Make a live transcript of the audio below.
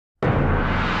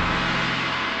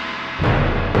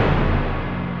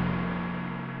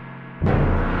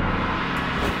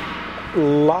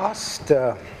lost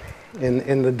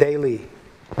in the daily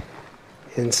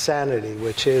insanity,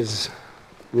 which is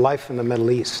life in the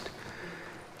Middle East,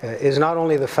 is not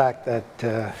only the fact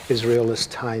that Israel is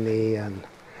tiny and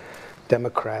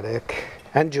democratic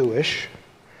and Jewish,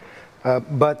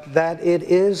 but that it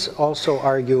is also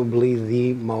arguably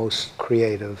the most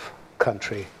creative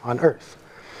country on earth.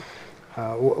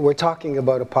 We're talking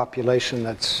about a population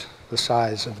that's the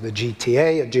size of the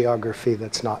GTA, a geography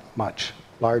that's not much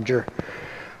larger,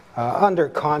 under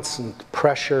constant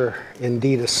pressure,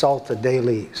 indeed assault, a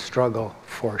daily struggle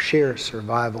for sheer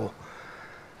survival.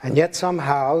 And yet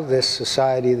somehow this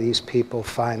society, these people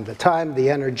find the time, the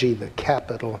energy, the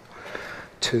capital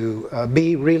to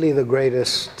be really the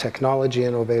greatest technology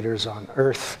innovators on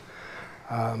earth,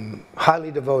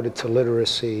 highly devoted to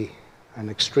literacy, an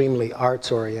extremely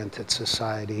arts-oriented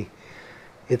society.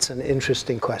 It's an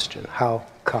interesting question. How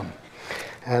come?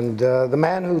 And the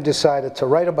man who decided to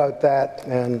write about that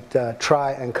and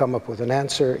try and come up with an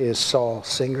answer is Saul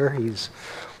Singer. He's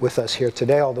with us here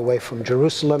today, all the way from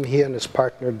Jerusalem. He and his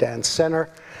partner, Dan Senor,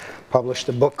 published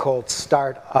a book called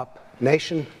Start-Up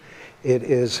Nation. It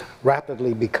is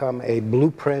rapidly become a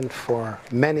blueprint for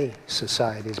many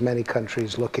societies, many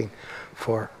countries looking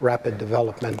for rapid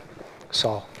development.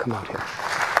 Saul, come out here.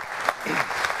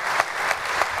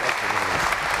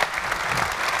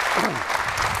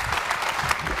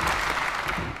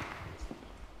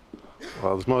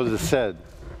 Well, as Moses said,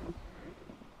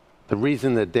 the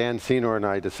reason that Dan Senor and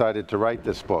I decided to write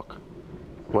this book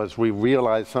was we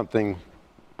realized something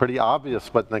pretty obvious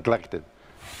but neglected,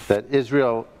 that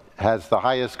Israel has the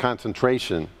highest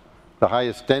concentration, the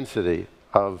highest density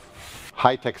of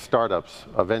high-tech startups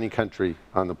of any country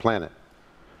on the planet.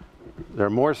 There are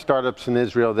more startups in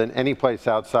Israel than any place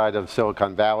outside of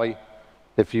Silicon Valley.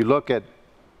 If you look at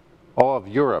all of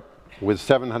Europe, with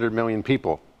 700 million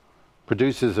people,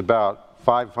 produces about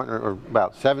 500 or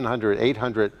about 700,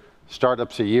 800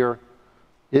 startups a year.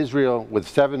 Israel, with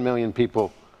 7 million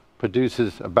people,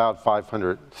 produces about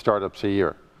 500 startups a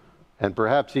year. And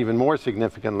perhaps even more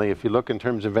significantly, if you look in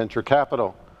terms of venture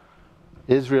capital,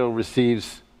 Israel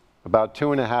receives about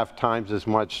 2.5 times as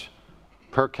much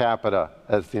per capita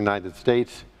as the United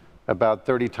States, about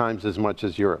 30 times as much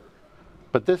as Europe.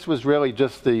 But this was really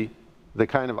just the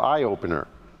kind of eye-opener.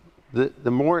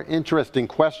 The more interesting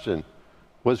question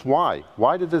was why?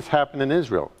 Why did this happen in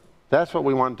Israel? That's what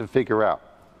we wanted to figure out.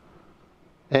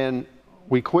 And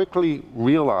we quickly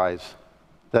realized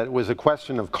that it was a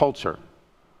question of culture,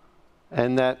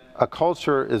 and that a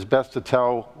culture is best to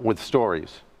tell with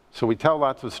stories. So we tell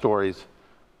lots of stories,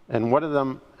 and one of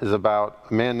them is about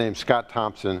a man named Scott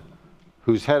Thompson,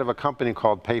 who's head of a company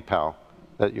called PayPal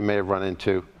that you may have run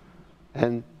into.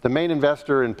 And the main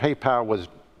investor in PayPal was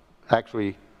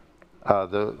actually,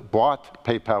 bought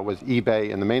PayPal was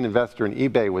eBay, and the main investor in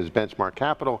eBay was Benchmark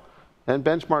Capital. And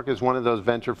Benchmark is one of those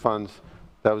venture funds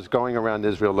that was going around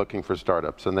Israel looking for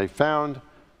startups. And they found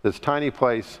this tiny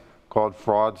place called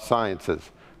Fraud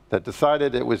Sciences that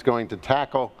decided it was going to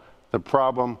tackle the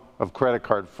problem of credit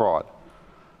card fraud.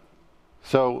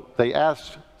 So they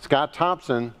asked Scott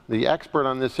Thompson, the expert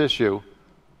on this issue,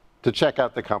 to check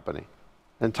out the company.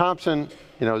 And Thompson,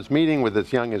 is meeting with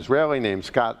this young Israeli named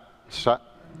Scott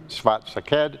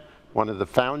Shvat, one of the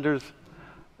founders,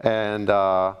 and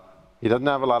he doesn't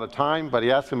have a lot of time, but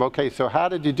he asked him, okay, so how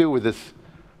did you do with this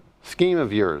scheme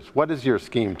of yours? What is your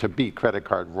scheme to beat credit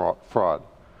card fraud?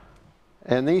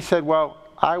 And he said, well,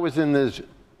 I was in the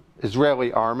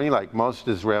Israeli army, like most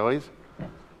Israelis,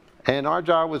 and our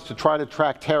job was to try to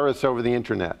track terrorists over the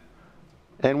internet.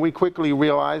 And we quickly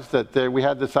realized that we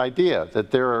had this idea that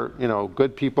there are,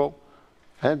 good people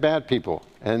and bad people.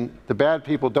 And the bad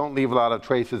people don't leave a lot of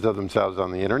traces of themselves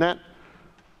on the internet.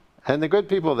 And the good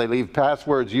people, they leave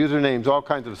passwords, usernames, all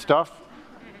kinds of stuff.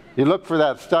 You look for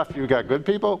that stuff, you got good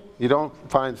people. You don't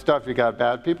find stuff, you got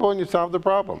bad people, and you solve the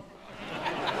problem.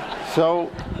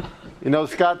 So,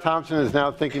 Scott Thompson is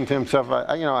now thinking to himself,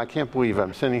 I can't believe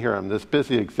I'm sitting here, I'm this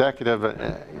busy executive.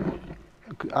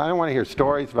 I don't want to hear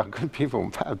stories about good people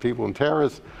and bad people and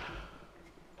terrorists.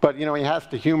 But, he has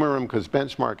to humor him because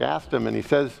Benchmark asked him, and he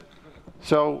says,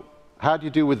 so how'd you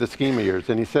do with the scheme of yours?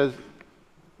 And he says,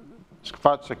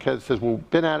 Shvat says, well, we've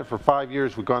been at it for 5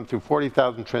 years. We've gone through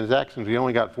 40,000 transactions. We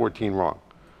only got 14 wrong.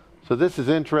 So this is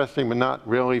interesting, but not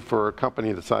really for a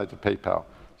company the size of PayPal.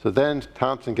 So then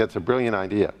Thompson gets a brilliant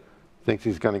idea. Thinks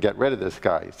he's going to get rid of this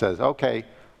guy. He says, okay,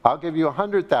 I'll give you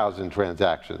 100,000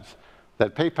 transactions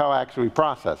that PayPal actually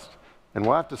processed. And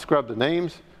we'll have to scrub the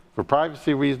names for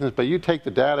privacy reasons, but you take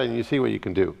the data and you see what you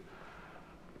can do.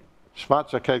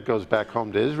 Shvat goes back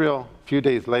home to Israel. A few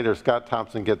days later, Scott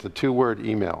Thompson gets a 2-word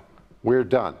email. We're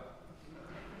done.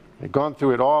 They've gone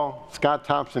through it all. Scott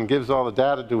Thompson gives all the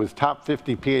data to his top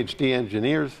 50 PhD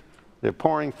engineers. They're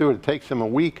pouring through it. It takes them a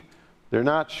week. They're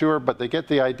not sure, but they get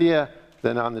the idea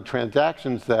that on the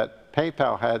transactions that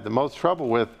PayPal had the most trouble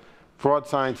with, fraud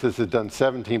scientists had done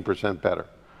 17% better.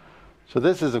 So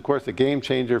this is, of course, a game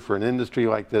changer for an industry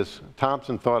like this.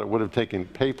 Thompson thought it would have taken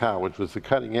PayPal, which was the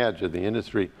cutting edge of the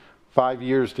industry, 5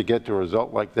 years to get to a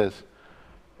result like this.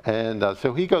 And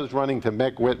so he goes running to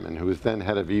Meg Whitman, who was then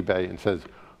head of eBay, and says,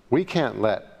 we can't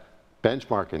let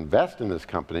Benchmark invest in this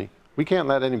company. We can't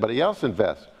let anybody else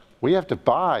invest. We have to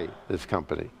buy this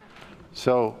company.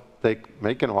 So they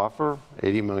make an offer,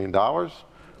 $80 million.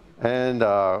 And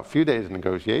a few days of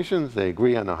negotiations, they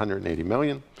agree on $180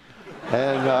 million.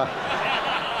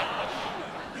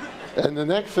 And the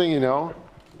next thing you know,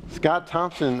 Scott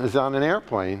Thompson is on an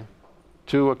airplane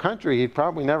to a country he'd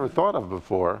probably never thought of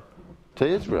before, to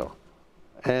Israel,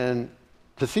 and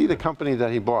to see the company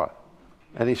that he bought.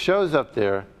 And he shows up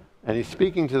there, and he's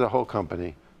speaking to the whole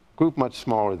company, a group much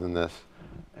smaller than this.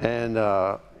 And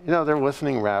you know, they're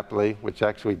listening rapidly, which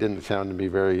actually didn't sound to me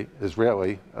very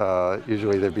Israeli.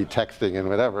 Usually they'd be texting and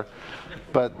whatever.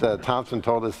 But Thompson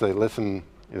told us they listen,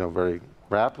 you know, very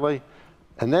rapidly.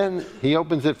 And then he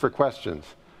opens it for questions.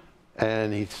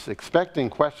 And he's expecting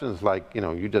questions like, you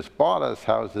know, you just bought us,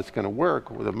 how is this going to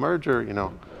work with a merger, you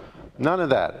know. None of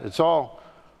that. It's all,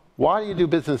 why do you do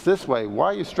business this way? Why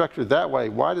are you structured that way?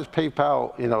 Why does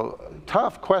PayPal, you know,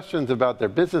 tough questions about their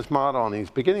business model, and he's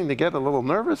beginning to get a little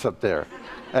nervous up there.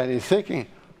 And he's thinking,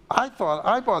 I thought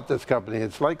I bought this company.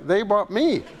 It's like they bought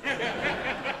me.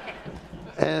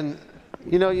 And,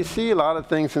 you know, you see a lot of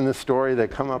things in this story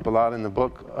that come up a lot in the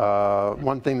book.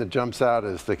 One thing that jumps out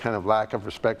is the kind of lack of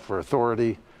respect for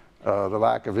authority, the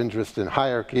lack of interest in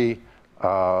hierarchy,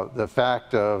 the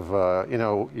fact of, you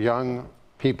know, young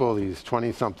people, these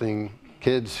 20-something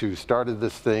kids who started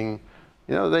this thing,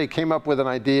 you know, they came up with an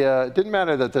idea. It didn't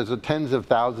matter that there's tens of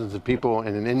thousands of people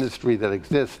in an industry that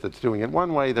exists that's doing it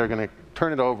one way. They're going to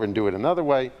turn it over and do it another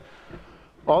way.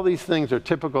 All these things are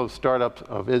typical of startups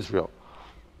of Israel.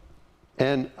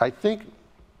 And I think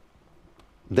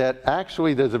that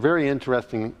actually there's a very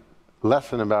interesting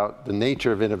lesson about the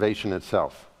nature of innovation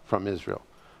itself from Israel.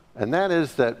 And that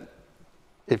is that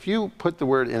if you put the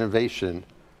word innovation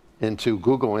into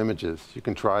Google Images, you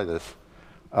can try this,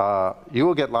 you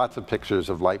will get lots of pictures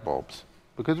of light bulbs.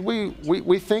 Because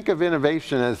we think of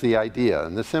innovation as the idea,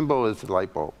 and the symbol is the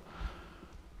light bulb.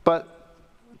 But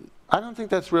I don't think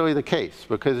that's really the case,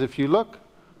 because if you look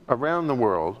around the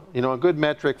world, you know, a good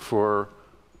metric for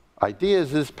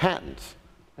ideas is patents.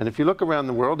 And if you look around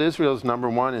the world, Israel's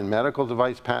 #1 in medical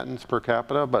device patents per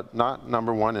capita, but not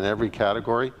 #1 in every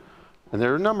category. And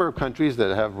there are a number of countries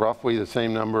that have roughly the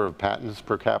same number of patents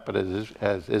per capita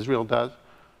as Israel does.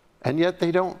 And yet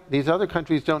they don't, these other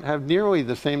countries don't have nearly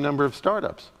the same number of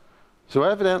startups. So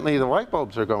evidently the light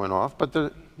bulbs are going off, but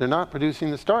they're not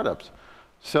producing the startups.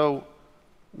 So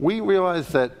we realize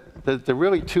that there are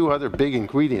really two other big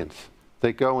ingredients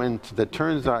that go into, that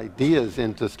turns ideas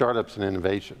into startups and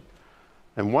innovation.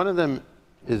 And one of them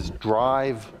is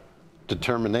drive,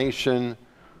 determination,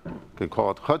 you could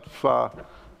call it chutzpah.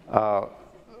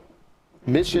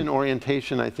 Mission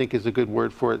orientation, I think, is a good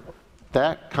word for it.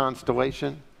 That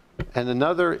constellation. And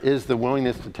another is the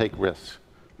willingness to take risks.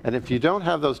 And if you don't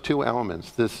have those two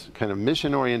elements, this kind of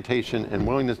mission orientation and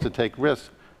willingness to take risks,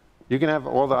 you can have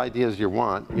all the ideas you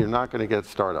want. You're not going to get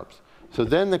startups. So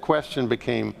then the question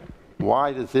became,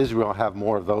 why does Israel have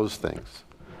more of those things?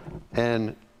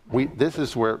 And this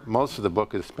is where most of the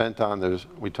book is spent on.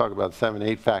 We talk about 7,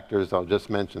 8 factors. I'll just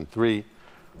mention 3.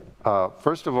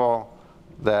 First of all,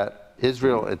 that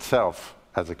Israel itself,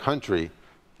 as a country,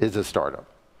 is a startup,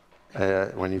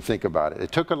 when you think about it.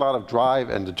 It took a lot of drive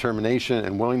and determination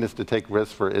and willingness to take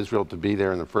risks for Israel to be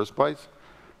there in the first place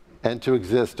and to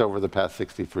exist over the past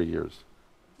 63 years.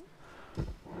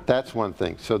 That's one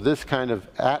thing. So this kind of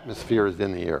atmosphere is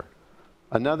in the air.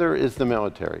 Another is the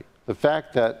military. The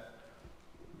fact that,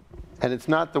 and it's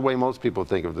not the way most people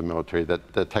think of the military,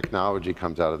 that the technology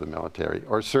comes out of the military,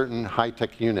 or certain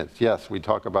high-tech units. Yes, we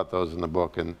talk about those in the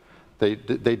book, and they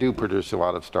do produce a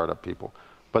lot of startup people.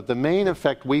 But the main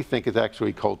effect, we think, is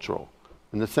actually cultural,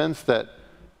 in the sense that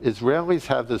Israelis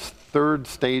have this third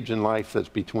stage in life that's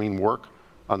between work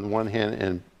on the one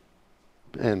hand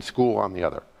and school on the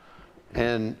other.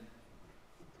 And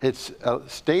it's a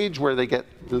stage where they get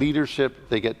leadership,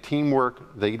 they get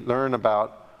teamwork, they learn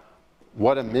about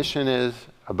what a mission is,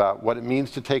 about what it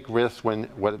means to take risks,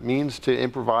 what it means to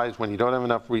improvise when you don't have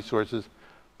enough resources.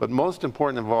 But most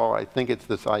important of all, I think it's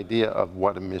this idea of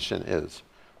what a mission is.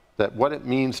 That what it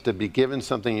means to be given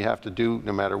something you have to do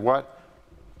no matter what,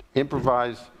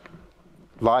 improvise,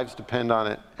 lives depend on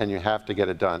it, and you have to get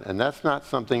it done. And that's not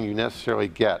something you necessarily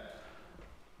get.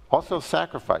 Also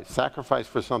sacrifice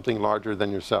for something larger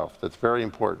than yourself. That's very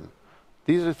important.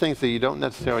 These are things that you don't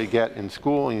necessarily get in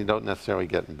school and you don't necessarily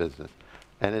get in business.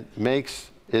 And it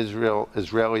makes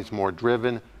Israelis more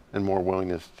driven and more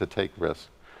willingness to take risks.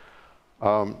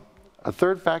 A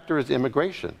third factor is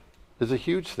immigration. Is a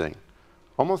huge thing.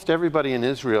 Almost everybody in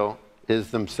Israel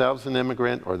is themselves an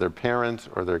immigrant, or their parents,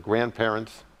 or their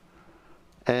grandparents.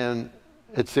 And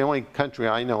it's the only country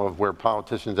I know of where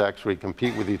politicians actually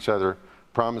compete with each other,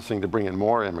 promising to bring in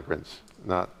more immigrants,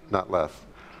 not less.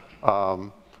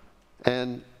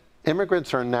 And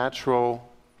immigrants are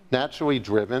naturally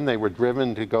driven. They were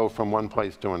driven to go from one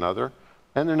place to another,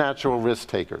 and they're natural risk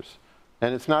takers.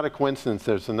 And it's not a coincidence.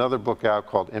 There's another book out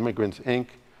called Immigrants, Inc.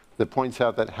 that points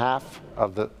out that half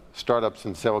of the startups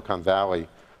in Silicon Valley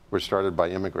were started by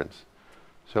immigrants.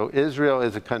 So Israel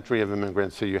is a country of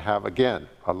immigrants, so you have, again,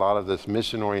 a lot of this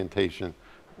mission orientation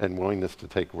and willingness to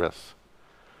take risks.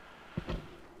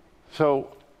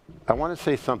 So I want to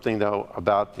say something, though,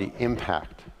 about the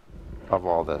impact of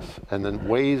all this, and then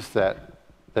ways that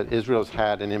Israel's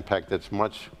had an impact that's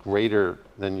much greater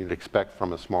than you'd expect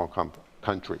from a small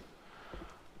country.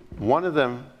 One of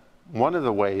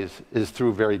the ways is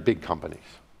through very big companies.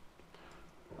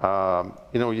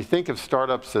 You know, you think of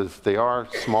startups as they are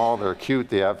small, they're cute,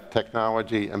 they have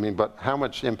technology, I mean, but how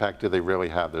much impact do they really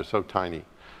have? They're so tiny.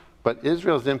 But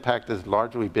Israel's impact has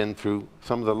largely been through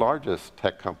some of the largest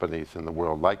tech companies in the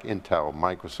world, like Intel,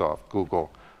 Microsoft,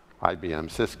 Google, IBM,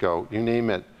 Cisco, you name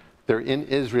it. They're in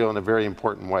Israel in a very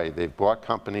important way. They've bought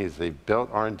companies, they've built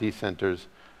R&D centers,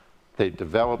 they've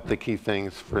developed the key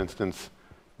things. For instance,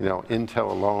 you know, Intel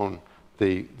alone,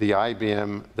 the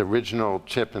IBM, the original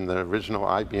chip in the original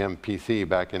IBM PC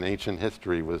back in ancient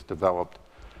history was developed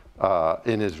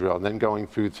in Israel, and then going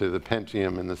through to the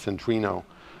Pentium and the Centrino.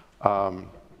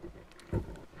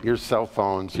 Your cell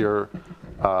phones, your,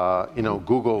 you know,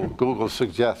 Google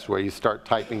Suggests, where you start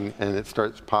typing and it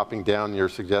starts popping down your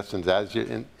suggestions as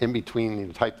you, in between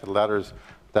you type the letters.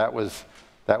 That was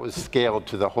scaled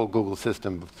to the whole Google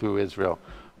system through Israel,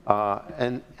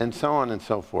 and so on and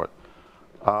so forth.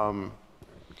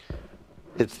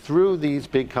 It's through these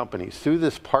big companies, through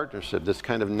this partnership, this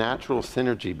kind of natural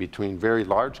synergy between very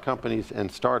large companies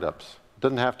and startups. It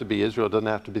doesn't have to be Israel, it doesn't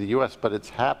have to be the US, but it's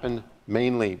happened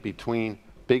mainly between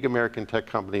big American tech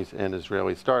companies and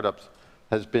Israeli startups,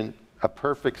 has been a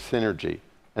perfect synergy,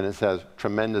 and it has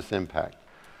tremendous impact.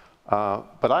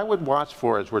 But I would watch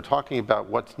for, as we're talking about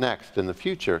what's next in the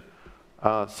future,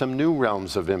 some new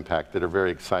realms of impact that are very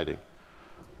exciting.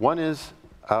 One is,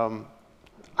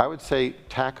 I would say,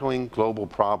 tackling global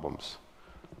problems.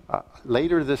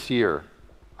 Later this year,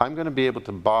 I'm going to be able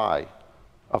to buy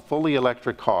a fully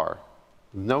electric car,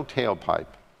 no tailpipe,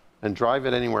 and drive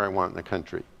it anywhere I want in the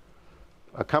country.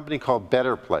 A company called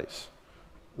Better Place,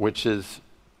 which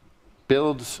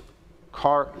builds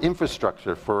car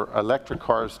infrastructure for electric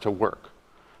cars to work,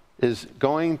 is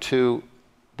going to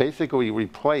basically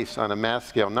replace on a mass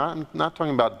scale, not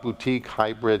talking about boutique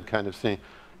hybrid kind of thing,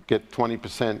 get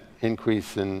 20%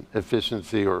 increase in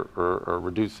efficiency or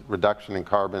reduction in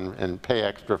carbon and pay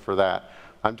extra for that.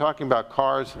 I'm talking about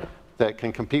cars that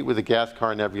can compete with a gas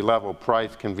car in every level,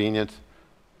 price, convenience,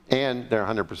 and they're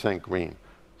 100% green.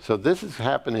 So this is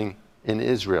happening in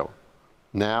Israel.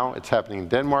 Now it's happening in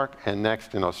Denmark and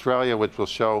next in Australia, which will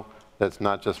show that's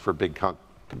not just for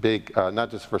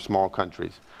not just for small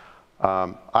countries.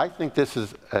 I think this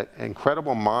is an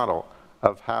incredible model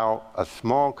of how a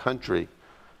small country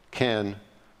can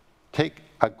take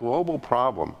a global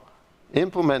problem,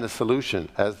 implement a solution.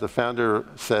 As the founder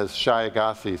says, Shai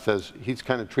Agassi says, he's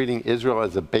kind of treating Israel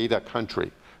as a beta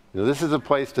country. You know, this is a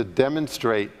place to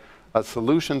demonstrate a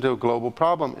solution to a global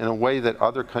problem in a way that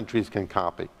other countries can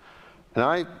copy. And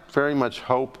I very much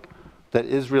hope that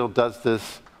Israel does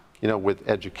this, you know, with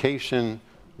education,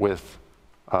 with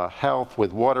health,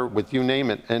 with water, with you name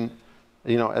it. And,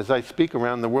 you know, as I speak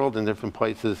around the world in different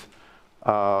places,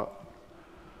 one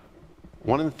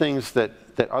of the things that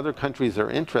other countries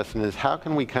are interested in is how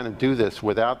can we kind of do this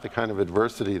without the kind of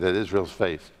adversity that Israel's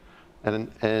faced?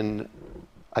 And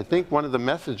I think one of the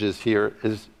messages here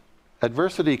is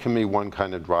adversity can be one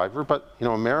kind of driver, but, you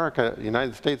know, America, the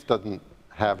United States doesn't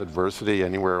have adversity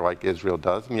anywhere like Israel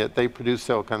does, and yet they produce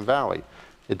Silicon Valley.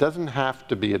 It doesn't have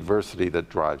to be adversity that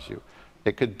drives you.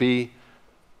 It could be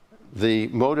the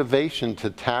motivation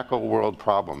to tackle world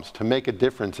problems, to make a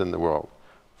difference in the world,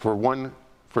 for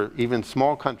even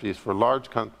small countries, for large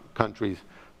countries,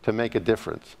 to make a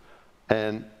difference.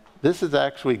 And this is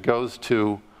actually goes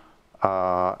to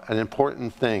an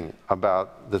important thing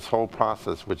about this whole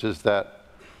process, which is that,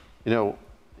 you know,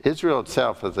 Israel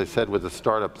itself, as I said, was a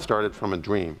startup, started from a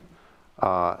dream,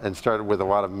 and started with a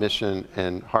lot of mission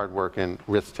and hard work and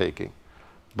risk-taking.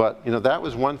 But that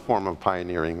was one form of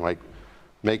pioneering, like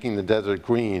making the desert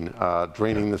green,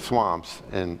 draining the swamps,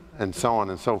 and so on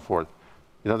and so forth.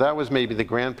 That was maybe the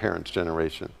grandparents'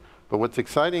 generation. But what's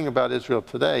exciting about Israel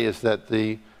today is that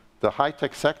the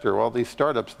high-tech sector, all these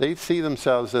startups, they see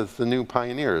themselves as the new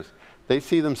pioneers. They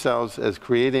see themselves as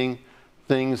creating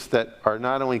things that are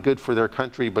not only good for their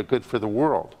country, but good for the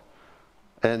world.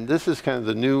 And this is kind of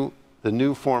the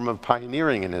new form of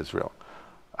pioneering in Israel.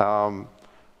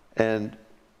 And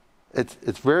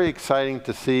it's very exciting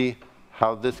to see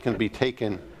how this can be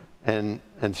taken and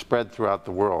spread throughout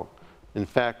the world. In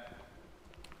fact,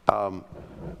 the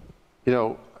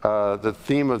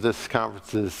theme of this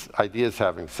conference is ideas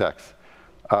having sex.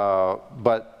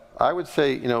 But I would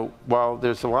say, while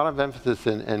there's a lot of emphasis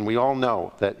and we all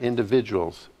know that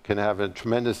individuals can have a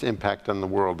tremendous impact on the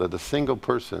world, that a single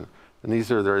person, and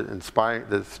these are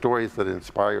the stories that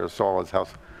inspire us all, is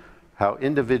how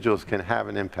individuals can have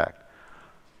an impact.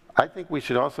 I think we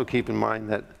should also keep in mind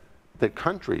that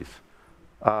countries,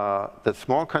 that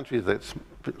small countries, that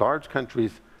large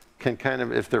countries can kind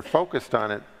of, if they're focused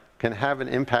on it, can have an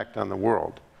impact on the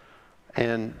world.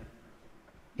 And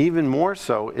even more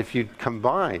so if you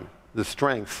combine the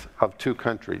strengths of two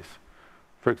countries.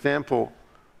 For example,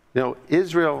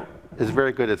 Israel is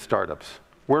very good at startups.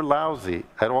 We're lousy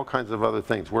at all kinds of other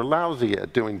things. We're lousy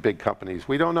at doing big companies.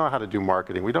 We don't know how to do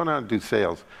marketing. We don't know how to do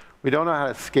sales. We don't know how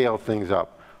to scale things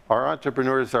up. Our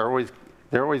entrepreneurs are always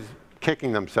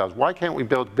kicking themselves. Why can't we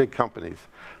build big companies?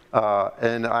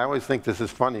 And I always think this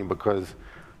is funny because,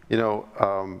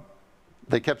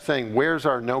 they kept saying, "Where's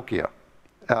our Nokia?"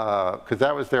 Because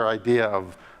that was their idea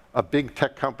of a big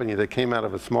tech company that came out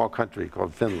of a small country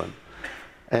called Finland.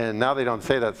 And now they don't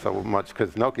say that so much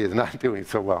because Nokia is not doing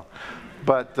so well.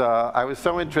 But I was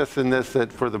so interested in this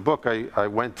that for the book, I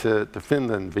went to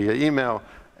Finland via email,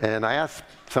 and I asked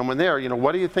someone there,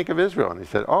 what do you think of Israel? And he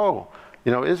said,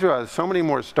 Israel has so many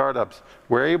more startups.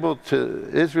 We're able to,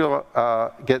 Israel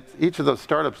each of those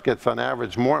startups gets on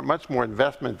average much more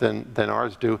investment than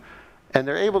ours do. And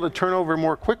they're able to turn over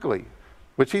more quickly,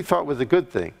 which he thought was a good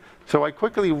thing. So I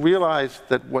quickly realized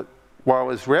that while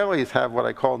Israelis have what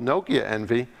I call Nokia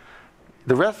envy,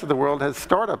 the rest of the world has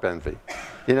startup envy.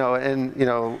 President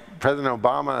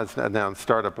Obama has announced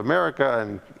Startup America,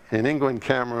 and in England,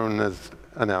 Cameron has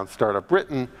announced Startup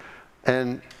Britain,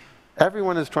 and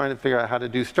everyone is trying to figure out how to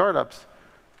do startups.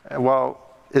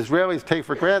 While Israelis take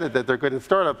for granted that they're good at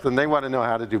startups, and they want to know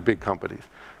how to do big companies.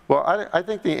 Well, I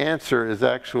think the answer is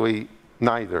actually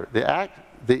neither.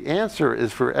 The answer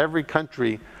is for every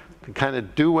country to kind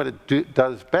of do what it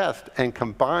does best and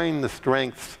combine the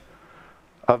strengths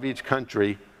of each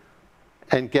country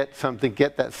and get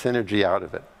that synergy out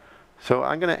of it. So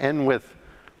I'm going to end with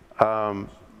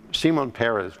Shimon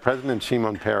Peres, President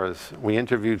Shimon Peres. We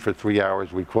interviewed for 3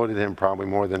 hours. We quoted him probably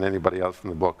more than anybody else in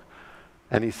the book.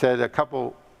 And he said a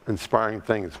couple inspiring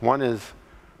things. One is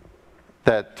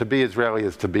that to be Israeli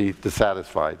is to be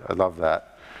dissatisfied. I love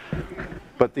that.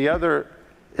 But the other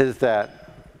is that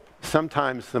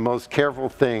sometimes the most careful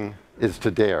thing is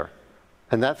to dare.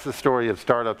 And that's the story of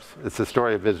startups, it's the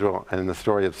story of Israel, and the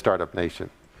story of Startup Nation.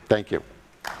 Thank you.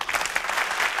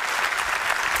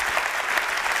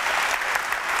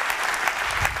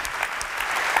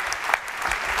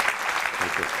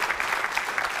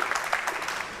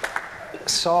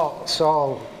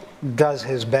 Saul does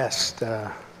his best.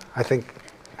 I think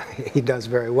he does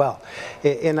very well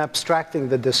in abstracting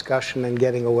the discussion and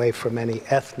getting away from any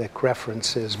ethnic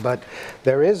references. But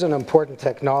there is an important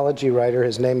technology writer.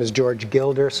 His name is George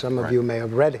Gilder. Some of you may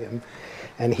have read him.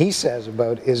 And he says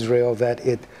about Israel that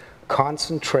it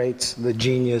concentrates the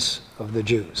genius of the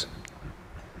Jews.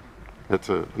 That's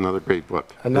another great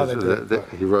book. Another great book.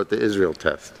 He wrote the Israel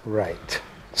Test. Right.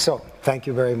 So, thank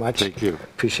you very much. Thank you.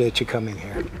 Appreciate you coming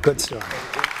here. Good story.